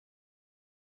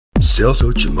Sales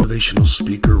coach and motivational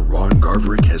speaker Ron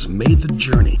Garverick has made the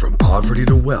journey from poverty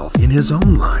to wealth in his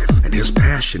own life, and his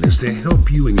passion is to help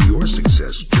you in your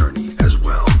success journey as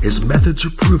well. His methods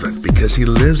are proven because he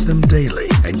lives them daily,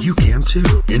 and you can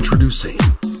too. Introducing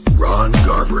Ron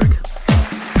Garverick.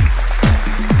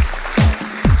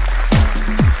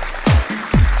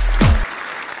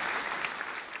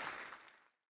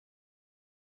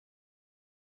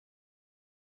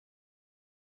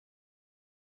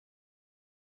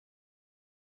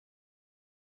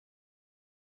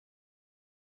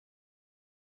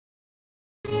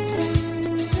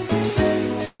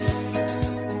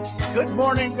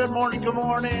 Good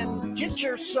morning. Get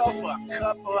yourself a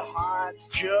cup of hot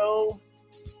Joe.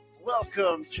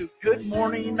 Welcome to Good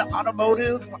Morning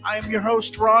Automotive. I'm your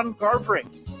host, Ron Garverick.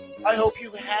 I hope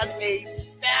you had a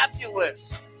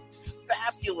fabulous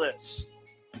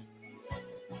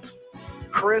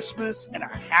Christmas and a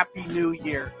happy New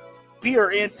Year. We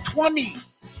are in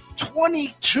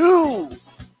 2022.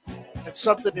 It's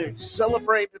something to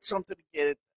celebrate. It's something to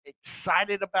get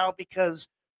excited about because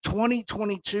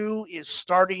 2022 is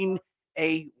starting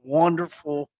a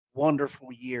wonderful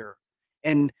year.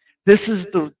 And this is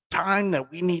the time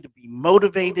that we need to be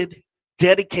motivated,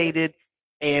 dedicated,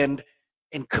 and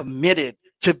committed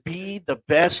to be the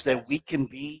best that we can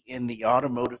be in the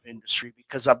automotive industry.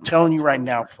 Because I'm telling you right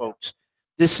now, folks,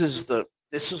 this is the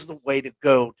way to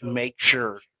go to make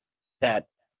sure that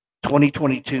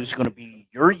 2022 is going to be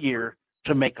your year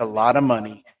to make a lot of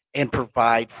money and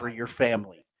provide for your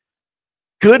family.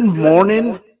 Good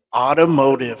morning,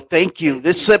 Automotive. Thank you.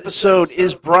 This episode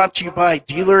is brought to you by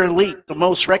Dealer Elite, the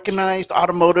most recognized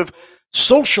automotive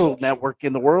social network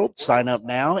in the world. Sign up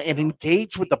now and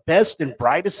engage with the best and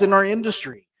brightest in our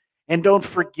industry. And don't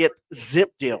forget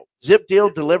Zip Deal. Zip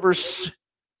Deal delivers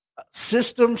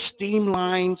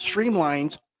streamlines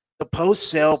the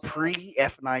post-sale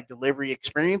pre-F&I delivery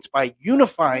experience by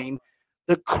unifying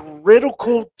the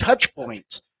critical touch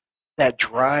points that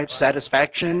drive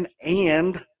satisfaction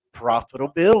and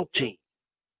profitability.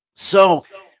 So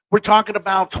we're talking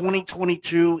about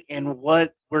 2022 and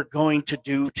what we're going to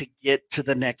do to get to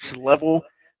the next level.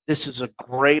 This is a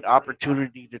great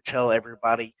opportunity to tell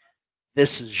everybody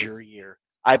this is your year.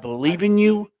 I believe in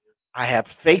you. I have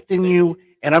faith in you,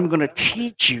 and I'm going to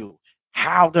teach you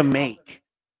how to make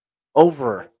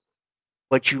over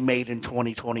what you made in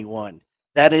 2021.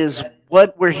 That is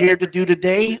what we're here to do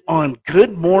today on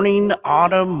Good Morning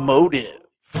Automotive.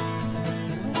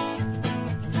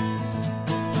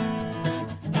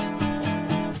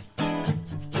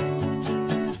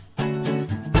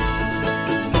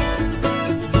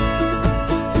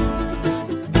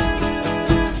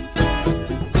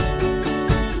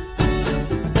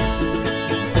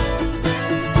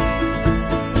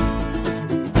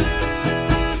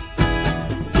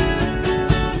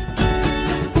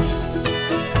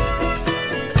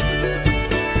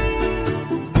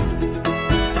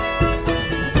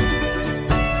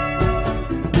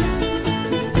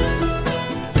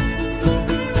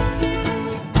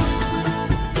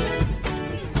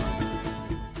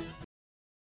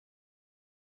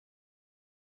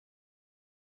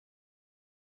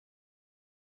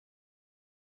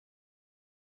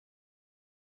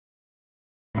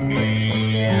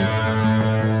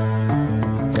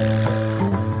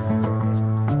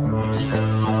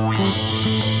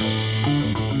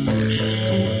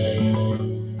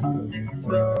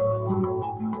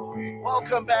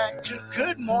 Welcome back to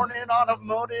Good Morning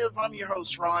Automotive. I'm your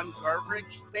host, Ron Garverick.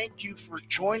 Thank you for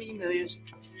joining me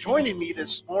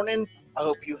this morning. I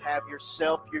hope you have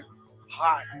yourself your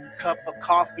hot cup of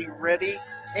coffee ready,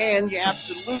 and you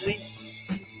absolutely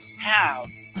have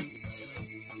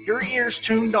your ears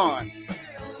tuned on,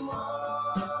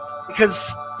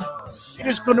 because it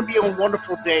is going to be a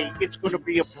wonderful day. It's going to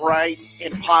be a bright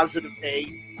and positive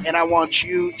day, and I want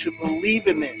you to believe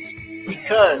in this,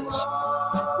 because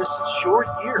this is your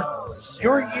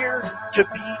year to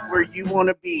be where you want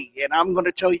to be. And I'm going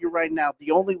to tell you right now,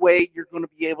 the only way you're going to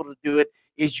be able to do it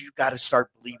is you got to start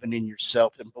believing in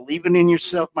yourself. And believing in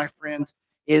yourself, my friends,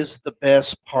 is the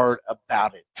best part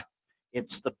about it.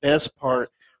 It's the best part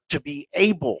to be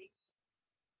able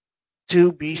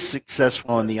to be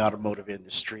successful in the automotive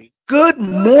industry. Good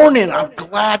morning. I'm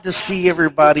glad to see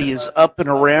everybody is up and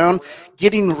around,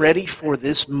 getting ready for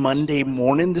this Monday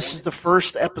morning. This is the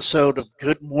first episode of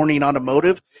Good Morning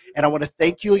Automotive, and I want to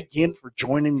thank you again for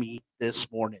joining me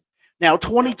this morning. Now,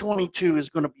 2022 is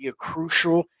going to be a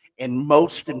crucial and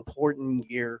most important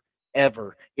year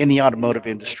ever in the automotive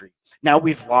industry. Now,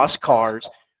 we've lost cars.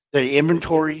 The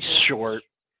inventory's short.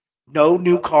 No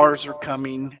new cars are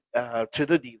coming to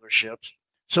the dealerships.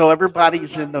 So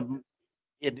everybody's in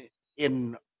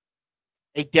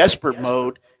a desperate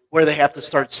mode where they have to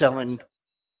start selling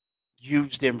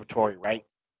used inventory, right?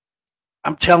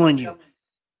 I'm telling you,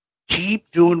 keep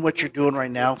doing what you're doing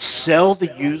right now. Sell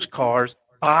the used cars,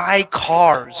 buy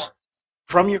cars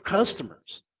from your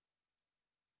customers.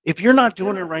 If you're not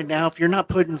doing it right now, if you're not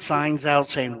putting signs out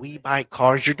saying we buy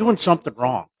cars, you're doing something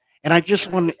wrong. And I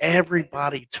just want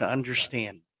everybody to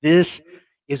understand this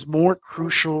is more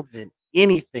crucial than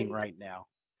anything right now.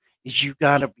 Is you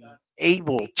got to be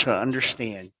able to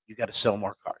understand you got to sell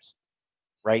more cars,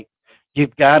 right?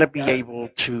 You've got to be able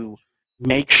to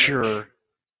make sure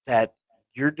that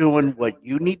you're doing what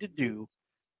you need to do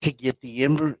to get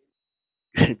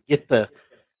get the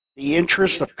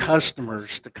interest of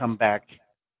customers to come back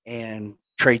and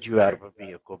trade you out of a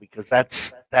vehicle because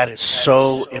that is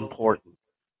so important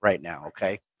right now.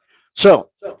 Okay, so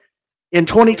in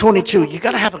 2022, you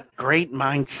got to have a great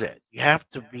mindset. You have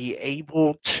to be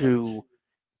able to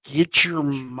get your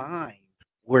mind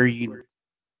where you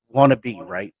want to be,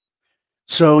 right?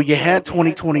 So you had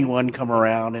 2021 come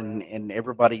around, and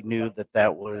everybody knew that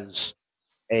that was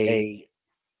a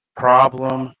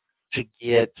problem to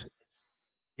get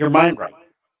your mind right.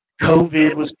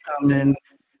 COVID was coming.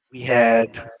 We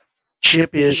had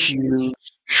chip issues,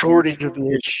 shortage of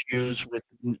issues with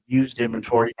used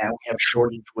inventory. Now we have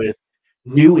shortage with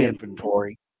new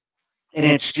inventory. And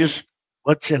it's just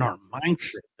what's in our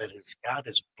mindset that has got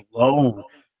us blown.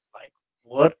 Like,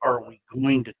 what are we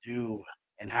going to do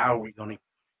and how are we going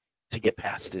to get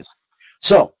past this?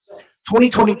 So,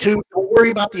 2022, don't worry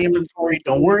about the inventory.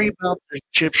 Don't worry about the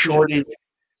chip shortage.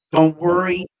 Don't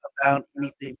worry about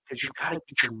anything because you got to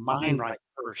get your mind right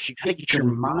first. You got to get your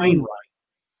mind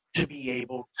right to be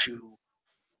able to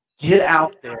get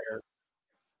out there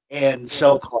and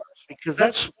sell cars because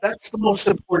that's the most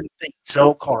important thing.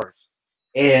 Sell cars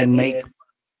and make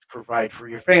provide for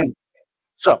your family.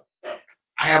 So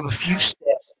I have a few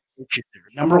steps to get you there.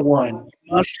 Number one,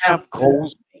 you must have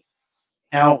goals.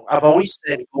 Now I've always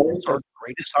said goals are the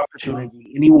greatest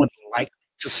opportunity anyone likely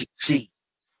to succeed.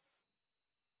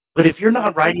 But if you're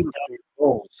not writing down your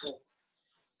goals,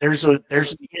 there's an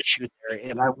issue there,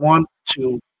 and I want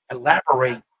to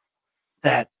elaborate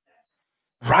that.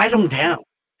 Write them down.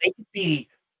 They could be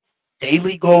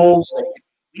daily goals, they could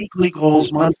be weekly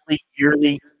goals, monthly,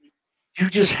 yearly. You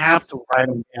just have to write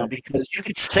them down because you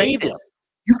could say them.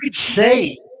 You could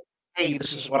say, "Hey,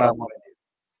 this is what I want to do.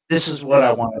 This is what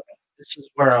I want to be. This is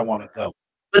where I want to go."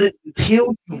 But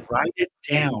until you write it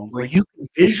down where you can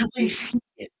visually see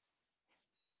it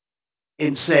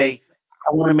and say,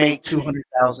 "I want to make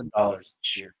 $200,000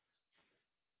 this year.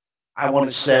 I want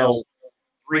to sell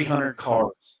 300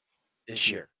 cars this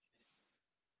year.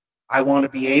 I want to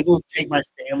be able to take my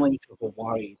family to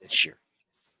Hawaii this year."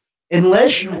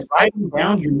 Unless you write them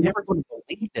down, you're never going to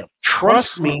believe them.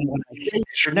 Trust me when I say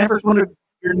this. You're never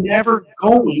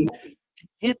going to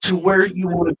get to where you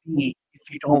want to be if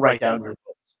you don't write down your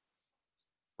goals.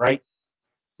 Right?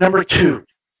 Number two,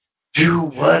 do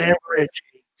whatever it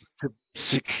takes to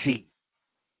succeed.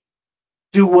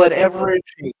 Do whatever it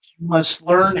takes. You must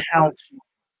learn how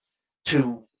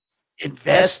to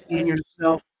invest in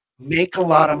yourself, make a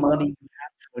lot of money, you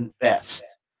have to invest.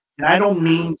 And I don't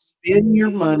mean spend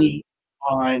your money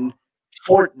on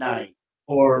Fortnite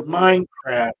or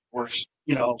Minecraft or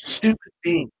stupid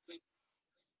things.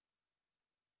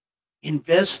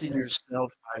 Invest in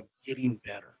yourself by getting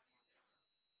better.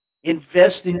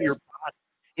 Invest in your body.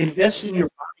 Invest in your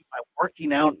body by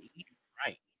working out and eating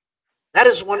right. That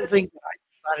is one thing that I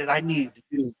decided I needed to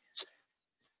do is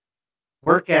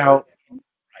work out and eat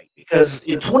right. Because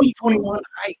in 2021,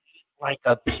 I ate like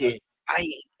a pig. I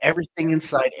ate everything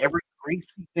inside, every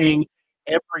greasy thing,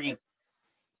 every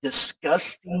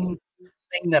disgusting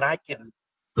thing that I can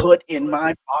put in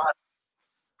my body.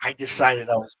 I decided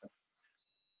I was going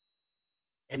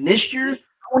to. And this year,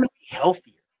 I want to be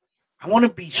healthier. I want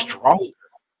to be stronger.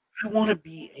 I want to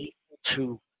be able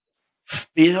to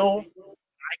feel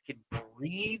I can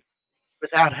breathe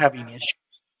without having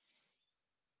issues.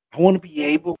 I want to be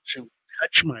able to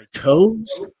touch my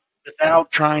toes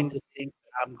without trying to think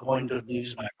that I'm going to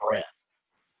lose my breath,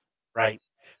 right?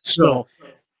 So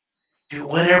do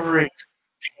whatever it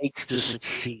takes to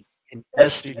succeed.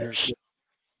 Invest in yourself.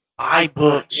 Buy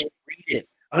books, read it,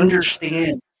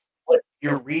 understand what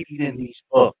you're reading in these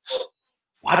books.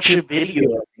 Watch a video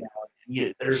every now and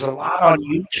then. There's a lot on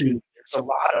YouTube. There's a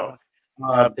lot of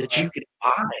that you can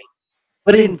buy,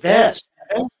 but invest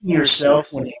in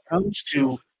yourself when it comes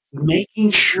to making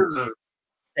sure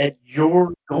that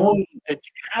you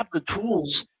have the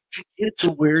tools to get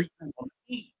to where you want to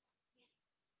be.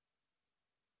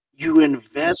 You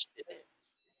invest in it.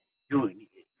 You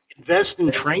invest in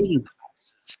training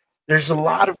classes. There's a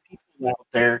lot of people out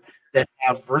there that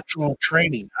have virtual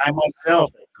training. I myself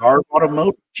at Garv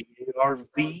Automotive,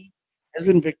 GARV, as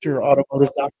in Victor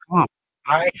Automotive.com.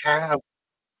 I have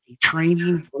a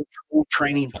training virtual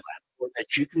training platform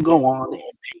that you can go on and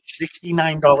pay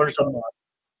 $69 a month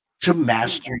to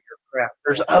master your craft.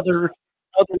 There's other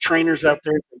trainers out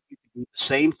there that you can do the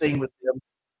same thing with them.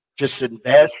 Just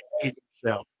invest in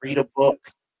yourself. Read a book,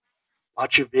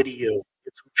 watch a video,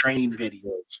 get some training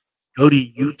videos, go to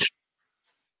YouTube,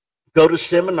 go to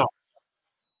seminars.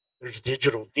 There's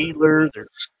digital dealer.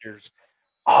 There's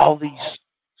all these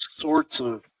sorts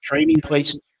of training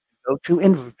places you can go to.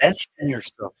 Invest in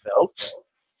yourself, folks.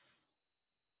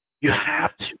 You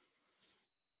have to.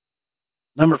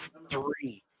 Number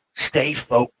three, stay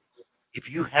focused.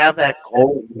 If you have that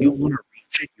goal and you want to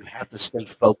reach it, you have to stay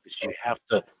focused. You have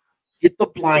to get the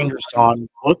blinders on,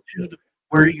 look to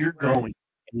where you're going,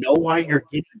 and know why you're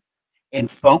getting, and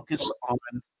focus on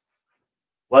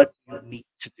what you need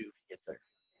to do to get there.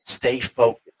 Stay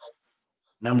focused.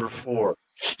 Number four,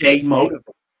 stay motivated.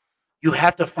 You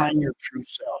have to find your true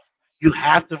self. You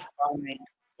have to find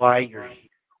why you're here,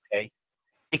 okay?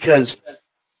 Because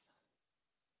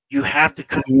you have to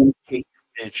communicate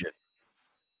your vision.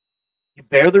 You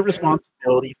bear the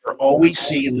responsibility for always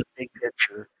seeing the big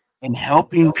picture and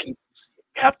helping people see it.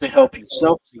 You have to help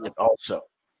yourself see it also.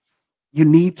 You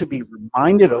need to be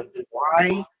reminded of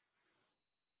why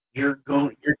you're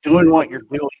doing what you're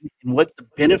doing and what the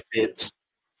benefits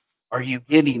are you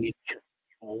getting it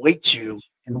awaits you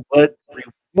and what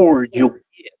reward you'll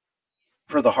get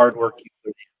for the hard work you put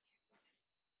in.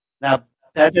 Now,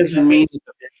 that doesn't mean that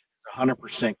the vision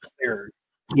is 100% clear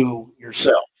to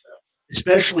yourself,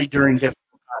 especially during difficult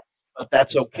times, but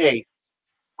that's okay.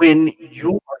 When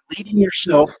you are leading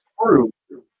yourself through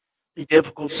a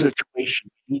difficult situation,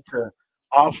 you need to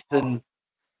often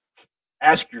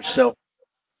ask yourself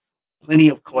plenty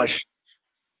of questions.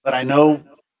 But I know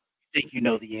you think you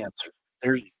know the answer.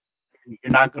 There's,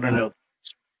 you're not going to know the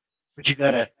answer, but you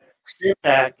got to sit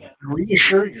back and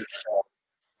reassure yourself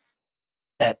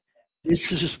that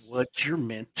this is what you're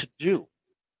meant to do.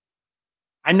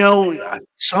 I know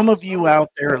some of you out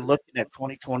there are looking at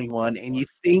 2021 and you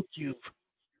think you've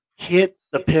hit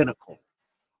the pinnacle.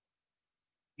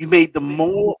 You made the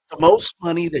most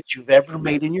money that you've ever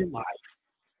made in your life.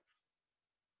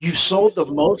 You've sold the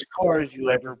most cars you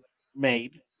ever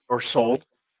made or sold.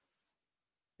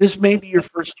 This may be your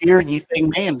first year and you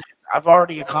think, man, I've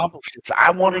already accomplished this.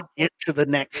 I want to get to the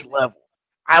next level.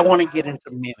 I want to get into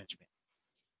management.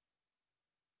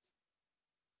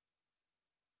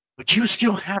 But you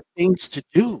still have things to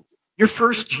do. Your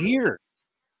first year.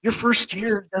 Your first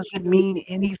year doesn't mean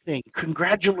anything.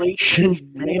 Congratulations, you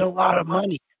made a lot of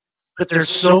money, but there's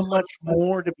so much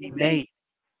more to be made.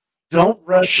 Don't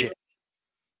rush it.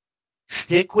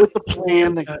 Stick with the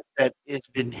plan that has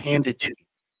been handed to you.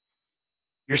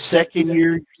 Your second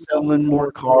year, you're selling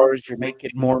more cars, you're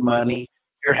making more money,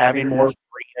 you're having more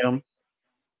freedom,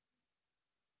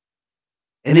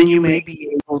 and then you may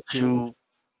be able to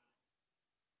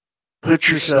put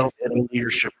yourself in a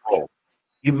leadership role.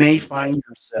 You may find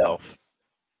yourself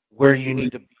where you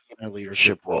need to be in a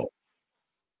leadership role,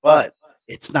 but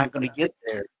it's not going to get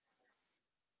there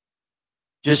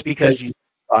just because you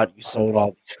thought you sold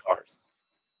all these cars,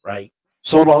 right?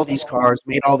 Sold all these cars,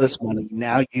 made all this money.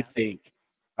 Now you think,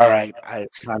 all right,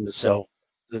 it's time to sell.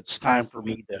 It's time for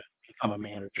me to become a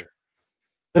manager.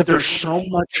 But there's so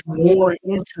much more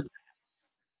into that.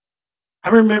 I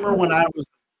remember when I was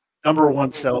number one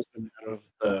salesman out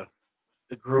of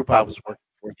the group I was working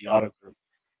for, the auto group,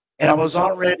 and I was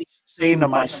already saying to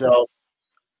myself,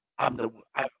 I've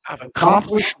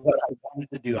accomplished what I wanted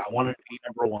to do. I wanted to be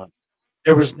number one.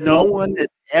 There was no one that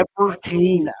ever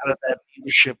came out of that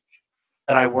dealership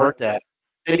that I worked at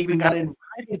that even got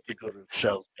invited to go to the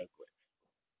sales banquet,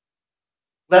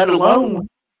 let alone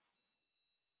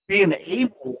being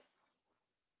able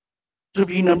to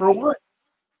be number one.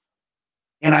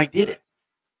 And I did it.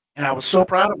 And I was so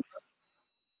proud of myself.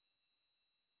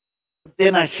 But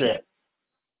then I said,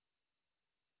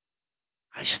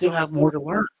 I still have more to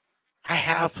learn. I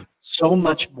have so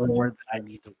much more that I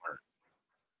need to learn.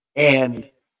 And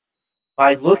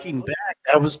by looking back,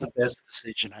 that was the best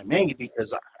decision I made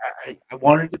because I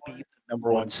wanted to be the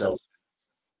number one salesman,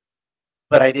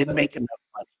 but I didn't make enough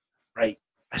money, right?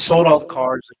 I sold all the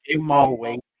cars, I gave them all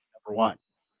away, number one.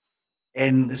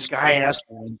 And this guy asked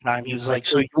me one time, he was like,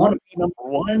 so you want to be number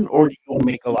one or do you want to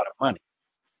make a lot of money?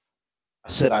 I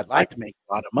said, I'd like to make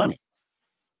a lot of money.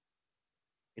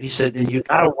 And he said, then you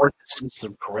got to work the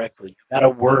system correctly. You got to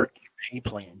work your pay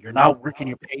plan. You're not working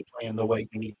your pay plan the way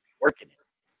you need to be working it.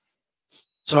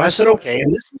 So I said, okay.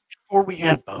 And this is before we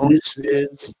had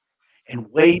bonuses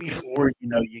and way before,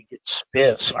 you get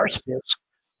spiffs. Our spiffs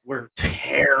were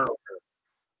terrible.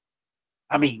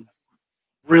 I mean,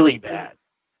 really bad.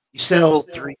 You sell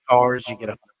 3 cars, you get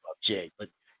 $100, yeah, but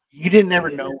you didn't ever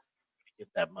know where to get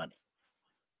that money.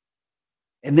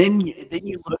 And then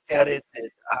you look at it that,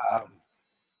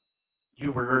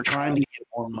 you were trying to get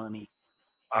more money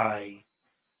by,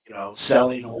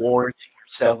 selling a warranty or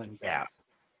selling gap.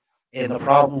 And the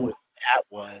problem with that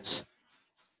was,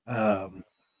 um,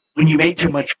 when you made too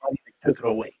much money, they took it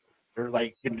away. They're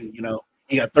like, you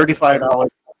got $35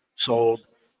 sold,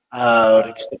 an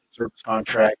extended service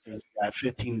contract, and you got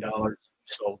 $15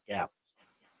 sold gap.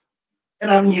 And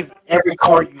I mean, every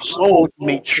car you sold, you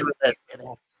made sure that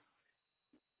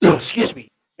excuse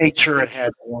me, made sure it had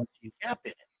a warranty gap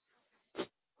in it.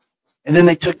 And then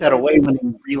they took that away when they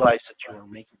realized that you were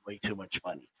making way too much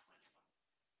money.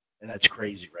 And that's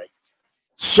crazy, right?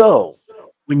 So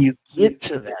when you get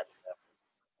to that,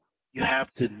 you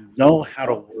have to know how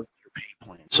to work your pay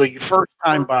plan. So your first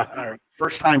time buy, or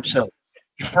first time seller,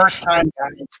 your first time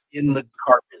guys in the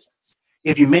car business.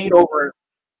 If you made over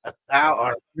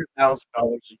 $100,000 a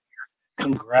year,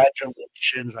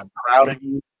 congratulations! I'm proud of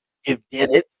you. You did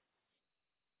it,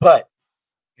 but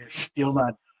you're still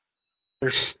not.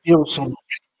 There's still so much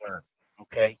to learn.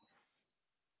 Okay,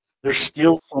 there's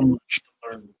still so much to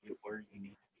learn to get where you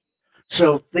need.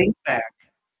 So think back,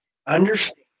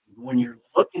 understand when you're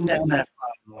looking down that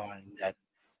bottom line that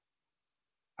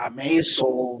I may have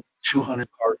sold 200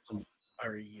 cars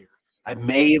or a year. I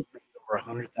may have made over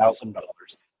 $100,000,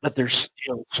 but there's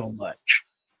still so much.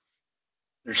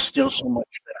 There's still so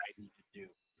much that I need to do.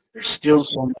 There's still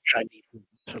so much I need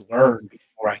to learn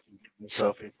before I can get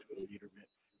myself into a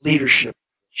leadership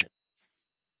position.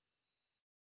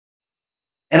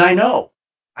 And I know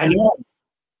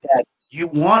that you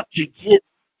want to get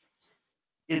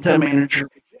into a manager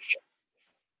position.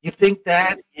 You think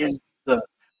that is the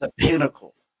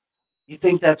pinnacle. You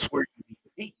think that's where you need to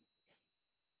be,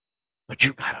 but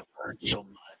you got to learn so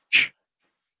much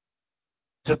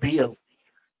to be a.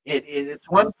 It's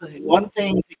one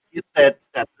thing to get that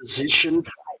position.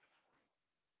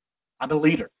 I'm a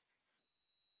leader,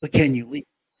 but can you lead?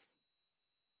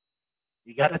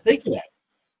 You got to think of that.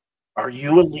 Are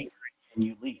you a leader? Can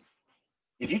you lead?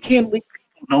 If you can't lead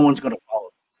people, no one's going to follow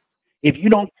you. If you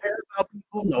don't care about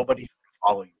people, nobody's going to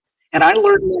follow you. And I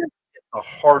learned that the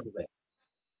hard way.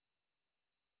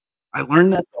 I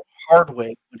learned that the hard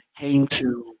way when it came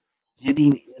to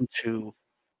getting into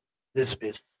this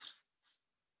business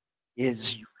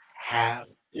is you have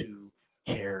to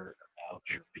care about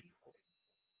your people.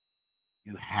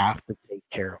 You have to take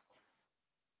care of them.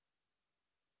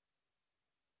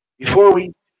 Before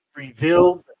we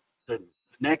reveal the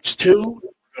next two,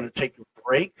 we're going to take a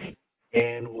break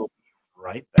and we'll be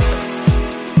right back.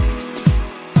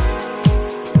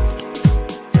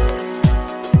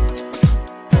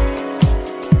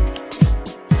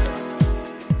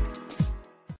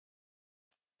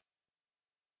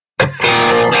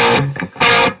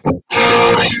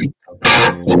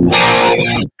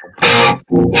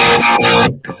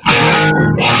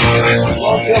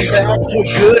 Welcome back to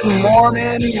Good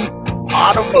Morning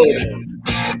Automotive.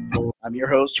 I'm your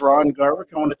host, Ron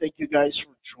Garvick. I want to thank you guys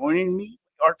for joining me.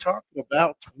 We are talking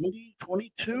about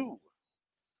 2022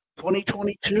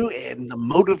 and the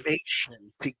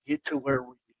motivation to get to where we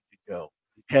need to go.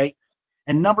 Okay.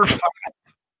 And number five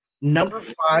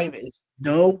is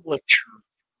know what your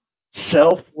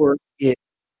self worth is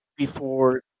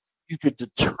before you could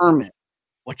determine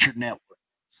what your net worth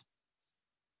is.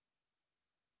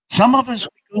 Some of us,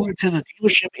 we go into the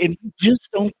dealership and we just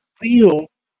don't feel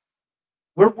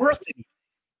we're worth it.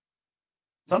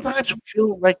 Sometimes we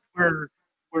feel like we're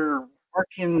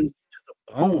working to the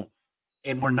bone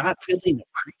and we're not feeling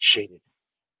appreciated,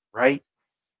 right?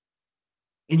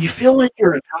 And you feel like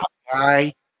you're a top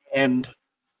guy and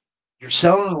you're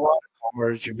selling a lot of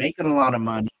cars, you're making a lot of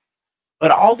money,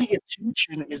 but all the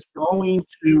attention is going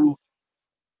to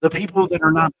the people that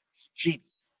are not succeeding,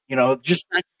 just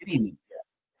not getting it yet.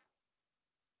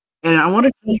 And I want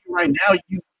to tell you right now,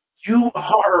 you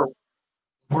are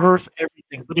worth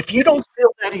everything. But if you don't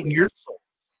feel that in your soul,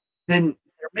 then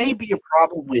there may be a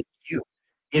problem with you.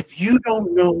 If you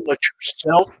don't know what your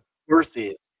self worth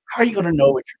is, how are you going to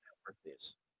know what your net worth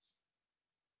is?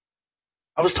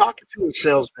 I was talking to a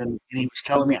salesman and he was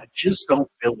telling me, I just don't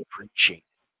feel appreciated.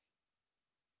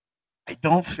 I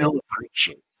don't feel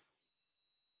appreciated.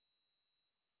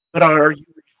 But are you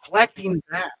reflecting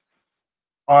back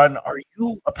on are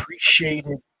you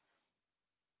appreciated?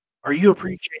 Are you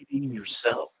appreciating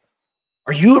yourself?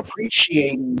 Are you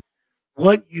appreciating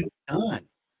what you've done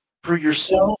for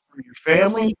yourself, for your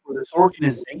family, for this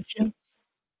organization.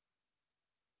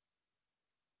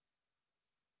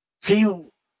 See,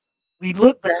 we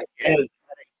look back at it,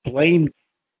 blame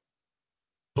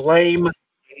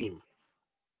game.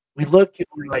 We look and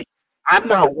we're like, I'm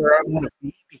not where I want to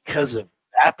be because of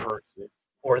that person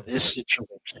or this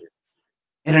situation.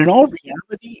 And in all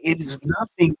reality, it is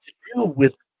nothing to do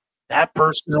with that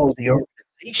person or the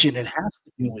organization. It has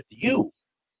to do with you.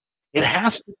 It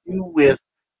has to do with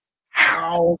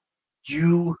how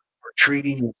you are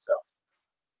treating yourself.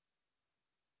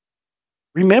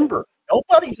 Remember,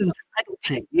 nobody's entitled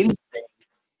to anything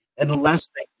unless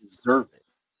they deserve it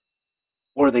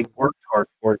or they worked hard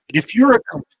for it. But if you're a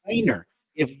complainer,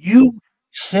 if you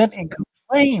sit and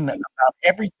complain about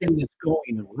everything that's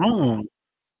going wrong,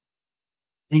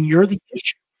 then you're the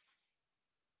issue.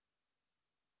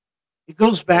 It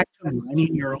goes back to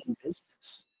minding your own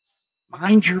business.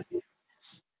 Mind your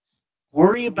business.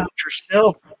 Worry about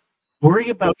yourself. Worry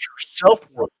about your self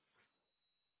worth.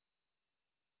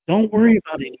 Don't worry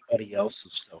about anybody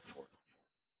else's self worth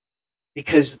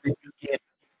because then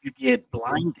you get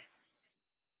blinded.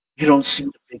 You don't see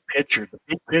the big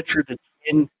picture that's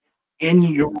in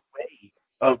your way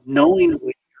of knowing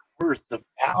what you're worth, the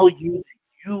value that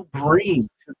you bring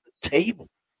to the table,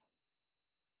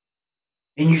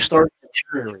 and you start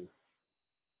deteriorating.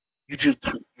 You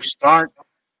start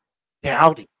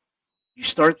doubting. You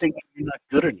start thinking you're not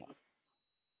good enough.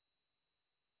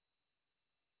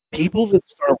 People that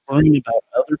start worrying about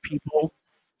other people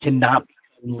cannot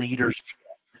become leaders.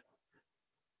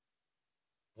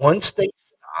 Once they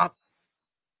stop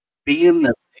being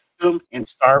the victim and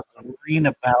start worrying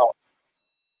about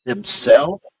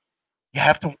themselves, you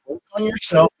have to work on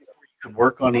yourself before you can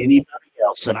work on anybody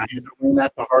else. And I had to learn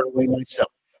that the hard way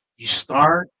myself. You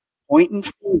start pointing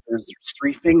fingers, there's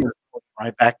three fingers pointing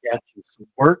right back at you. So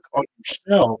work on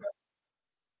yourself,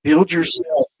 build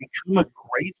yourself, become a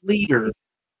great leader,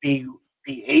 be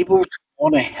be able to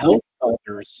want to help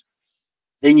others,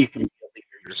 then you can be a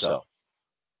leader yourself.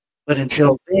 But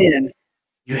until then,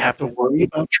 you have to worry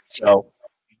about yourself,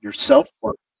 your self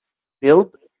worth,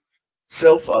 build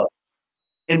self up,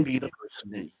 and be the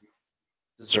person that you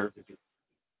deserve to be.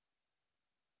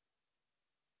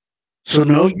 So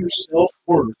know your self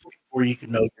worth before you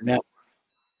can know your net worth.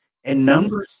 And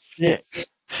number six,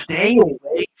 stay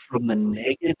away from the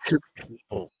negative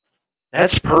people.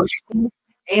 That's personal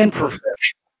and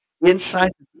professional,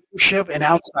 inside the leadership and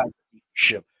outside the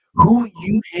leadership. Who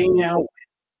you hang out with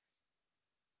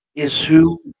is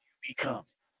who you become.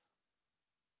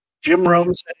 Jim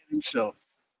Rome said it himself.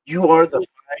 You are the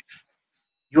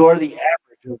you are the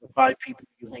average of the five people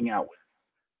you hang out with.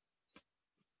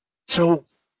 So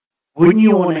wouldn't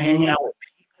you want to hang out with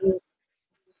people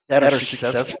that are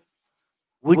successful?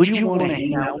 Would you want to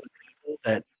hang out with people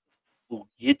that will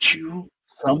get you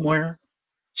somewhere?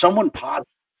 Someone positive,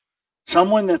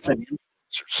 someone that's an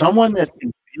influencer, someone that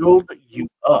can build you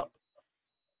up.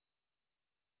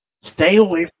 Stay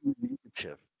away from the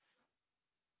negative.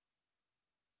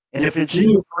 And if it's in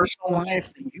your personal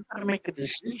life, then you gotta make a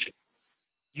decision.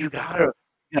 You gotta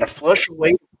flush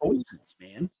away the poisons,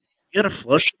 man. You gotta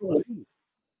flush it away.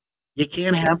 You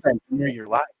can't have that near your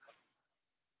life.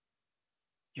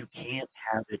 You can't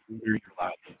have it near your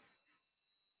life.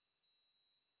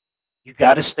 You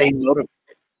gotta stay motivated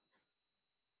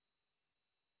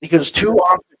because too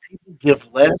often people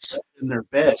give less than their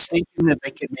best, thinking that they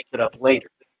can make it up later.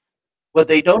 What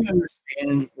they don't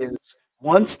understand is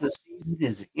once the season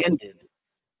is ended,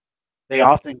 they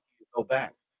often go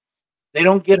back. They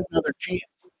don't get another chance.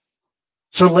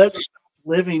 So let's stop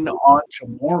living on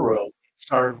tomorrow and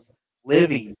start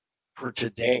living for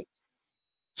today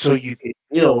so you can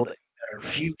build a better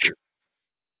future.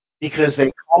 Because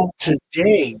they call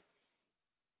today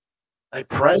a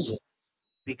present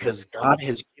because God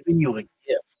has given you a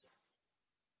gift.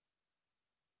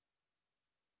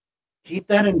 Keep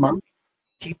that in mind.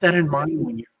 Keep that in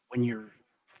mind when you're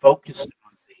focusing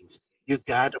on things. You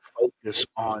got to focus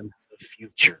on the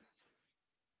future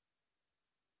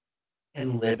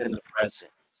and live in the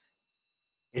present.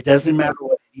 It doesn't matter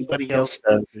what anybody else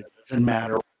does. It doesn't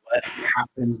matter what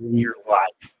happens in your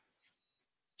life.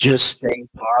 Just stay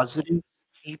positive,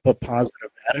 keep a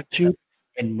positive attitude,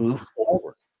 and move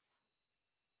forward.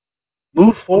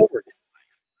 Move forward.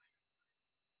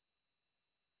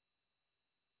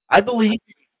 I believe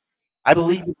I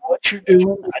believe in what you're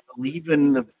doing. I believe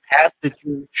in the path that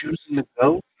you're choosing to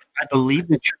go. I believe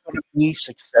that you're going to be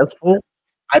successful.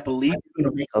 I believe you're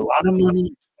going to make a lot of money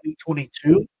in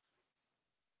 2022.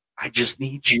 I just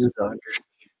need you to understand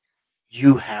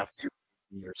you have to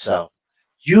believe in yourself.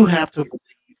 You have to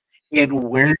believe in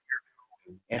where you're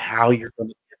going and how you're going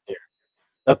to get there.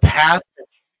 The path that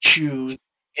you choose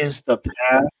is the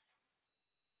path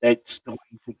that's going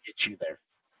to get you there.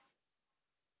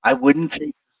 I wouldn't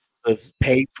take the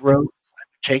paved road. I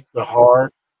would take the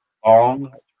hard, long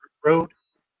dirt road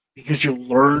because you'll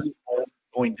learn more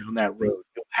going down that road.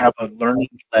 You'll have a learning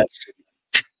lesson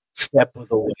step of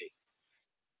the way.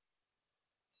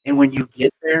 And when you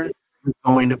get there, you're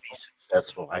going to be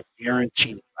successful. I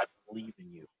guarantee it. I believe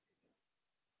in you.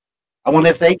 I want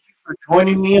to thank you for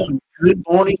joining me on Good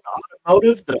Morning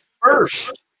Automotive, the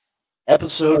first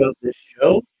episode of this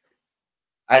show.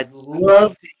 I'd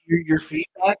love to hear your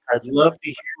feedback. I'd love to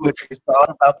hear what you thought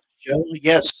about the show.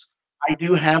 Yes, I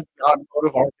do have the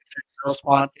Automotive Architect Sales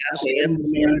podcast and the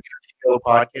Manager Show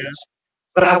podcast,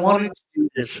 but I wanted to do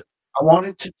this. I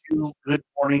wanted to do Good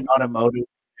Morning Automotive,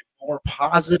 a more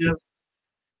positive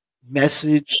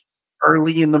message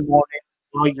early in the morning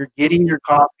while you're getting your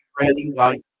coffee ready,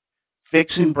 while you're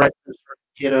fixing breakfast for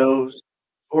the kiddos,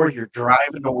 or you're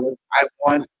driving to work. I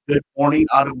want Good Morning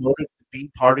Automotive to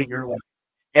be part of your life.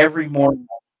 Every morning,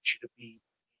 I want you to be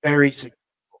very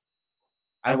successful.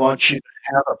 I want you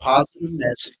to have a positive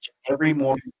message every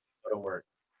morning you go to work.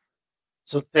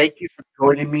 So thank you for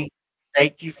joining me.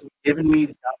 Thank you for giving me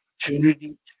the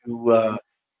opportunity to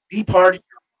be part of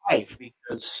your life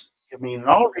because, I mean, in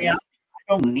all reality, I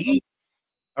don't need,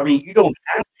 I mean, you don't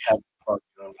have to have a part of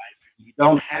your life. You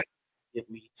don't have to get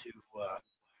me to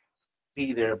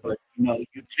be there, but, you know,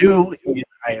 you do, and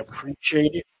I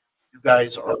appreciate it. You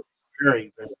guys are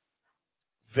very, very,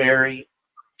 very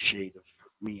appreciative for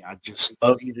me. I just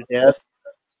love you to death.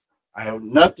 I have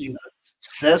nothing but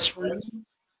success for you,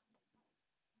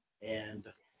 and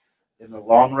in the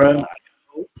long run, I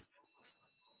hope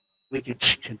we can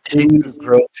continue to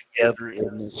grow together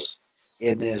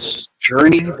in this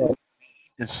journey that we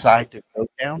decide to go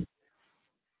down.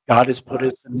 God has put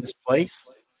us in this place.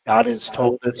 God has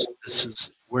told us this is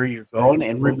where you're going.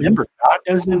 And remember, God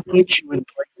doesn't put you in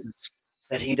places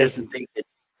that He doesn't think that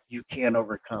you can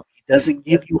overcome. He doesn't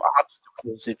give you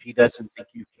obstacles if He doesn't think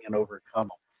you can overcome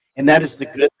them. And that is the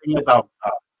good thing about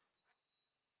God.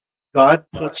 God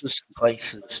puts us in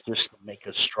places just to make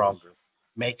us stronger,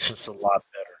 makes us a lot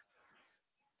better.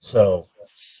 So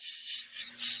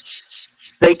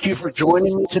thank you for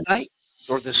joining me tonight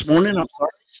or this morning. I'm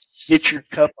sorry. Get your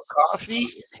cup of coffee,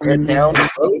 head down the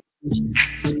road,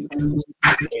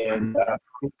 and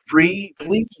free.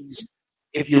 Please,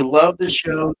 if you love the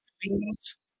show,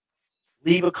 please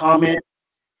leave a comment.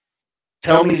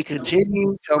 Tell me to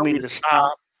continue. Tell me to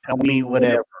stop. Tell me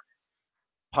whatever.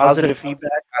 Positive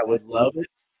feedback. I would love it.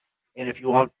 And if you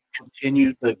want to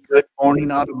continue the Good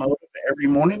Morning Automotive every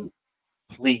morning,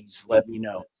 please let me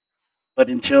know. But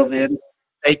until then,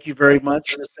 thank you very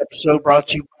much. This episode brought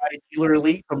to you by Dealer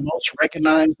Elite, the most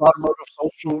recognized automotive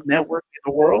social network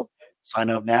in the world. Sign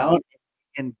up now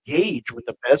and engage with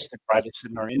the best and brightest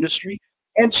in our industry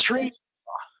and street.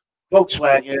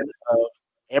 Volkswagen of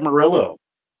Amarillo.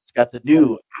 It's got the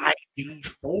new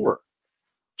ID4.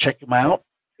 Check them out.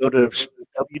 Go to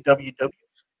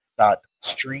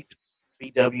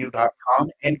www.streetvw.com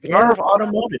and Garv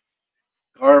Automotive.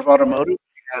 Garv Automotive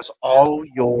has all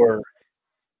your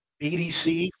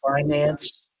BDC,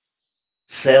 finance,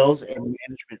 sales, and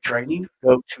management training.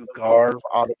 Go to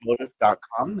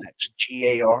garvautomotive.com. That's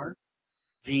GARV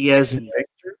as in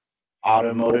Victor,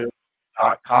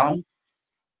 automotive.com.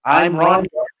 I'm Ron.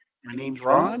 My name's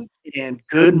Ron, and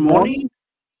good morning,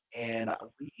 and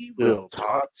we will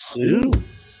talk soon.